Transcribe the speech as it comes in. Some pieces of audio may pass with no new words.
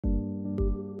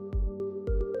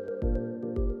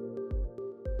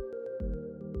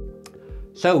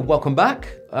So welcome back.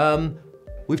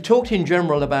 We've talked in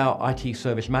general about IT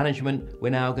service management. We're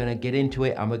now going to get into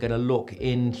it and we're going to look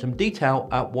in some detail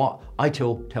at what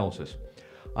ITIL tells us.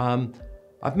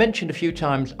 I've mentioned a few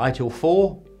times ITIL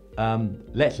 4.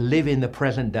 Let's live in the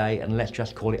present day and let's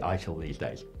just call it ITIL these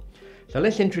days. So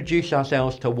let's introduce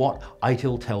ourselves to what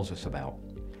ITIL tells us about.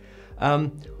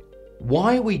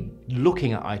 Why are we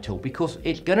looking at ITIL? Because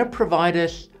it's going to provide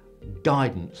us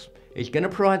guidance. It's going to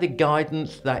provide the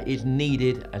guidance that is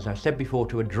needed, as I said before,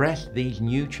 to address these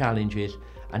new challenges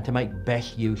and to make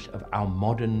best use of our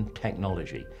modern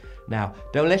technology. Now,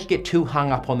 let's get too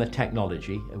hung up on the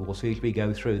technology. We'll see as we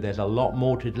go through, there's a lot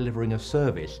more to delivering a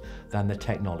service than the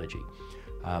technology.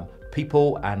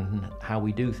 People and how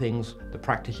we do things, the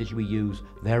practices we use,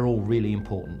 they're all really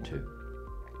important too.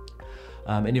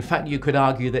 And in fact, you could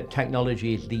argue that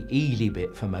technology is the easy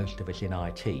bit for most of us in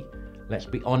IT. Let's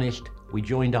be honest, we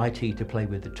joined IT to play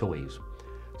with the toys.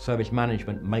 Service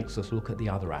management makes us look at the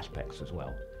other aspects as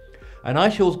well. And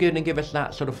ITIL's going to give us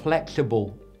that sort of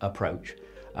flexible approach.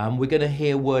 We're going to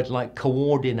hear words like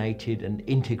coordinated and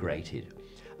integrated.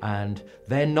 And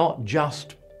they're not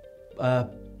just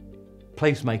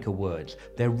placemaker words,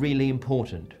 they're really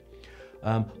important.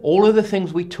 All of the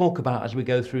things we talk about as we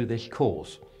go through this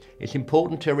course, it's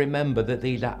important to remember that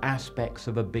these are aspects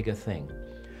of a bigger thing.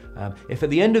 If at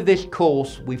the end of this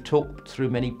course we've talked through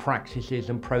many practices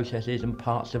and processes and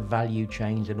parts of value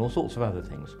chains and all sorts of other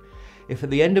things, if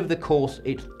at the end of the course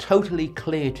it's totally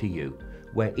clear to you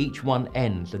where each one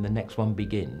ends and the next one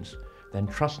begins, then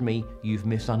trust me, you've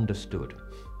misunderstood.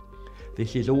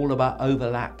 This is all about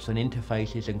overlaps and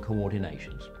interfaces and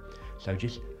coordinations. So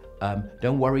just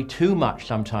don't worry too much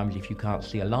sometimes if you can't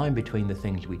see a line between the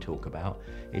things we talk about.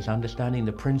 It's understanding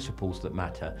the principles that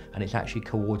matter, and it's actually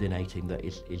coordinating that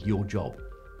is your job.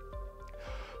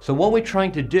 So what we're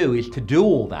trying to do is to do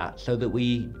all that so that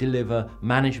we deliver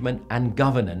management and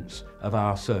governance of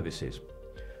our services.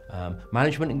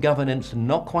 Management and governance are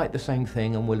not quite the same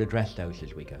thing, and we'll address those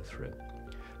as we go through.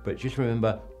 But just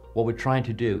remember, what we're trying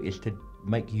to do is to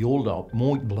make your job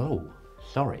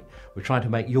we're trying to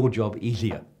make your job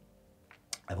easier.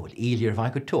 It would be easier if I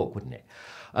could talk, wouldn't it?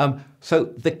 So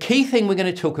the key thing we're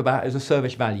going to talk about is a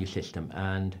service value system,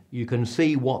 and you can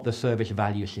see what the service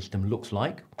value system looks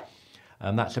like.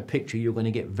 That's a picture you're going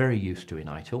to get very used to in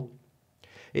ITIL.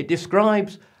 It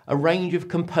describes a range of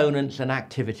components and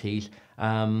activities.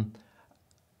 We're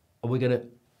going to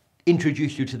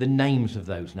introduce you to the names of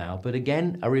those now, but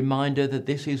again, a reminder that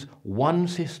this is one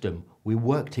system. We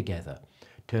work together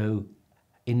to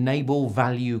enable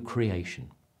value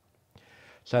creation.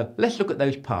 So let's look at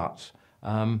those parts.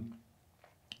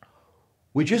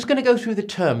 We're just going to go through the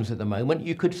terms at the moment.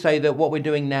 You could say that what we're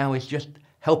doing now is just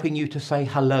helping you to say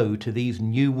hello to these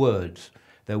new words.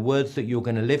 They're words that you're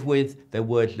going to live with. They're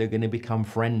words that are going to become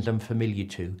friends and familiar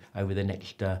to over the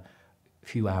next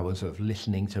few hours of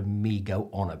listening to me go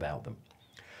on about them.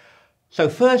 So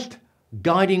first,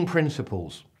 guiding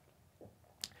principles.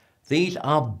 These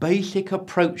are basic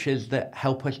approaches that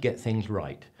help us get things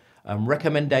right.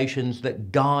 Recommendations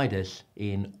that guide us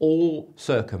in all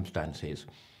circumstances.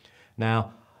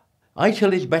 Now,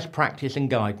 ITIL is best practice and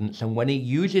guidance, and when it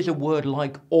uses a word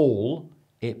like all,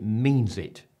 it means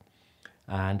it.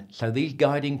 And so these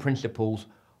guiding principles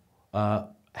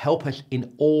help us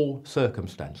in all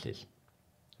circumstances,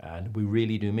 and we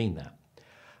really do mean that.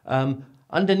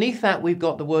 Underneath that, we've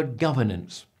got the word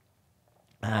governance.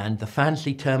 And the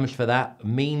fancy terms for that,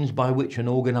 means by which an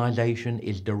organisation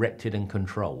is directed and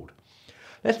controlled.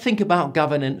 Let's think about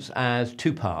governance as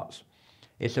two parts.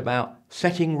 It's about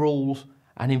setting rules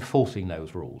and enforcing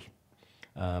those rules.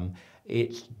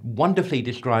 It's wonderfully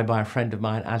described by a friend of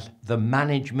mine as the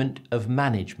management of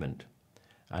management.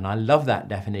 And I love that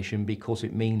definition because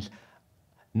it means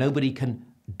nobody can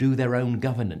do their own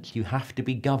governance. You have to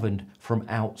be governed from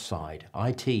outside.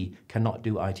 IT cannot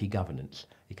do IT governance.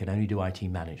 It can only do IT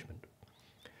management.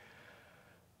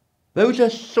 Those are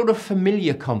sort of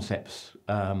familiar concepts,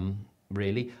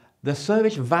 really. The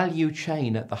service value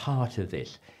chain at the heart of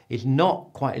this is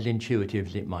not quite as intuitive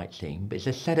as it might seem, but it's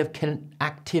a set of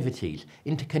activities,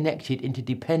 interconnected,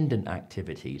 interdependent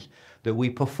activities that we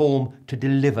perform to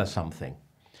deliver something.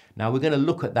 Now, we're going to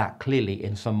look at that clearly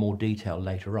in some more detail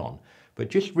later on. But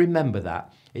just remember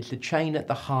that it's a chain at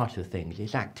the heart of things,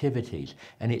 it's activities,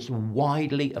 and it's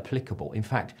widely applicable, in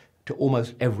fact, to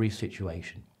almost every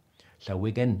situation. So we're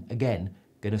again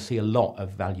going to see a lot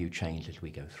of value chains as we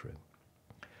go through.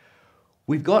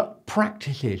 We've got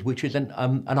practices, which is an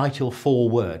ITIL 4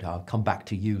 word. I'll come back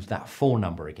to use that 4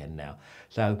 number again now.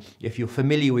 So if you're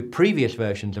familiar with previous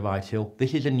versions of ITIL,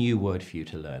 this is a new word for you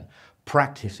to learn.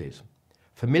 Practices.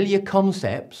 Familiar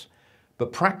concepts,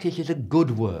 But practice is a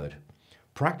good word.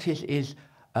 Practice is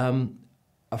a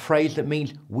phrase that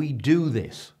means we do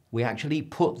this. We actually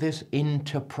put this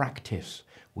into practice.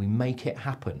 We make it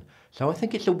happen. So I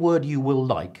think it's a word you will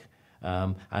like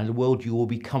and a word you will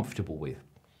be comfortable with.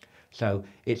 So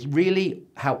it's really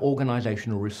how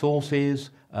organisational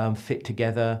resources fit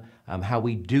together, how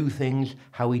we do things,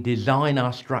 how we design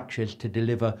our structures to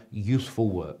deliver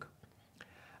useful work.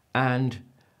 And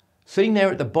sitting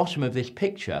there at the bottom of this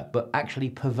picture, but actually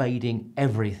pervading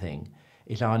everything,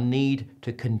 is our need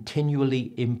to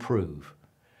continually improve.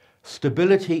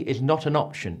 Stability is not an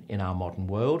option in our modern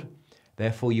world.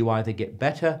 Therefore, you either get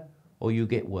better or you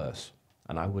get worse.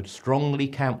 And I would strongly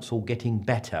counsel getting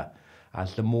better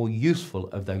as the more useful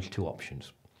of those two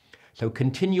options. So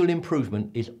continual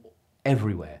improvement is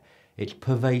everywhere. It's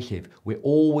pervasive. We're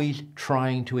always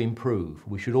trying to improve.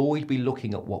 We should always be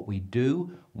looking at what we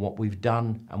do, what we've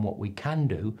done, and what we can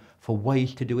do for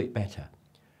ways to do it better.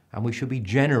 And we should be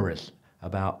generous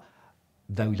about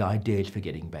those ideas for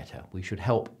getting better. We should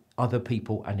help other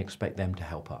people and expect them to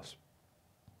help us.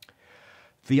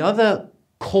 The other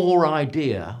core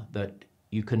idea that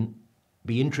you can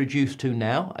be introduced to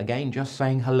now, again, just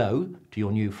saying hello to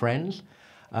your new friends,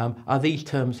 are these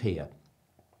terms here.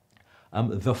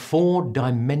 The 4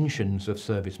 dimensions of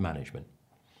service management.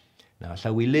 Now,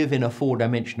 so we live in a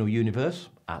 4-dimensional universe,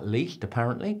 at least,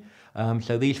 apparently.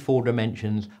 So these 4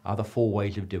 dimensions are the 4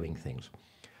 ways of doing things.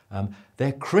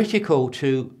 They're critical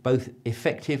to both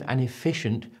effective and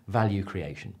efficient value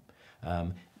creation,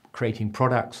 creating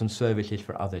products and services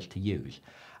for others to use.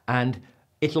 And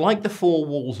it's like the 4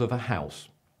 walls of a house.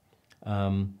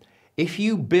 If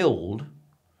you build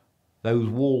those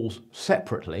walls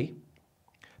separately,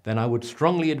 then I would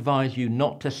strongly advise you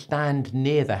not to stand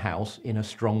near the house in a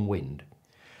strong wind.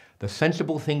 The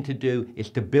sensible thing to do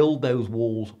is to build those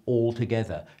walls all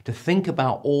together, to think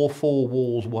about all 4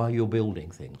 walls while you're building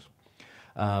things.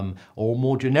 Or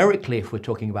more generically, if we're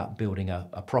talking about building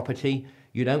a property,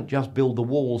 you don't just build the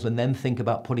walls and then think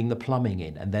about putting the plumbing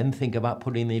in and then think about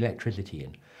putting the electricity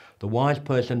in. The wise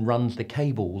person runs the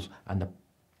cables and the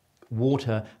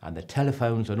water and the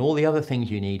telephones and all the other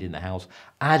things you need in the house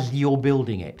as you're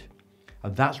building it.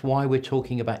 And that's why we're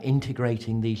talking about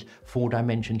integrating these 4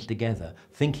 dimensions together,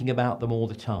 thinking about them all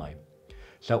the time.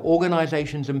 So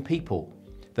organisations and people,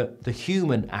 the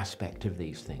human aspect of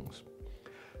these things.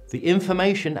 The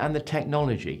information and the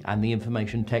technology,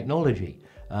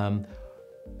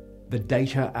 the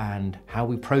data and how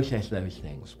we process those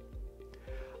things.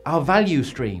 Our value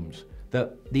streams,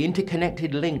 the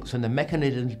interconnected links and the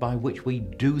mechanisms by which we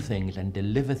do things and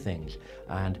deliver things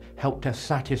and help to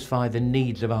satisfy the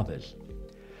needs of others.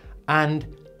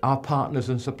 And our partners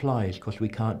and suppliers, because we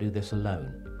can't do this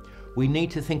alone. We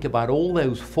need to think about all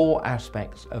those 4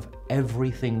 aspects of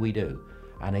everything we do.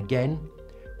 And again,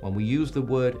 when we use the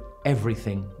word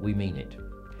everything, we mean it.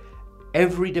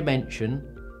 Every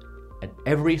dimension and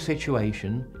every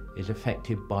situation is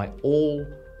affected by all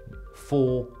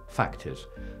 4 factors.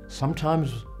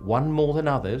 Sometimes one more than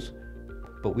others,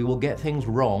 but we will get things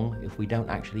wrong if we don't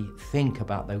actually think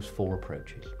about those 4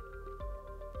 approaches.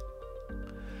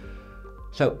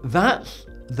 So that's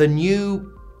the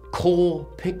new core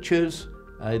pictures.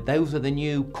 Those are the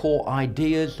new core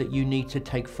ideas that you need to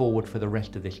take forward for the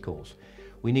rest of this course.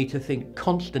 We need to think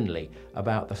constantly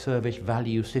about the service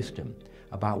value system,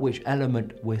 about which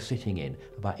element we're sitting in,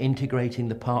 about integrating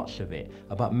the parts of it,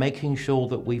 about making sure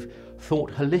that we've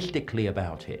thought holistically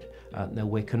about it, that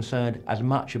we're concerned as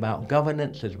much about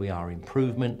governance as we are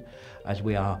improvement, as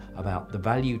we are about the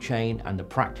value chain and the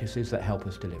practices that help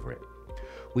us deliver it.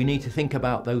 We need to think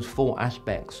about those 4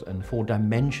 aspects and 4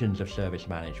 dimensions of service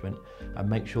management and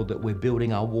make sure that we're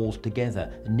building our walls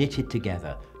together, knitted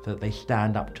together, so that they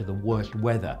stand up to the worst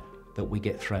weather that we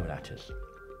get thrown at us.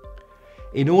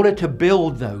 In order to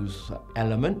build those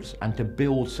elements and to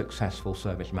build successful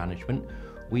service management,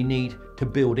 we need to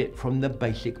build it from the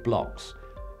basic blocks.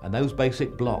 And those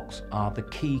basic blocks are the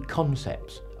key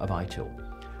concepts of ITIL.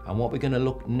 And what we're going to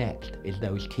look next is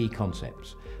those key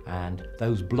concepts and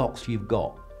those blocks you've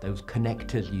got, those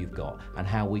connectors you've got, and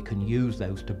how we can use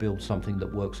those to build something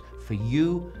that works for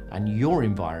you and your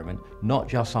environment, not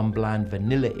just some bland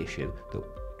vanilla issue that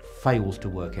fails to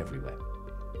work everywhere.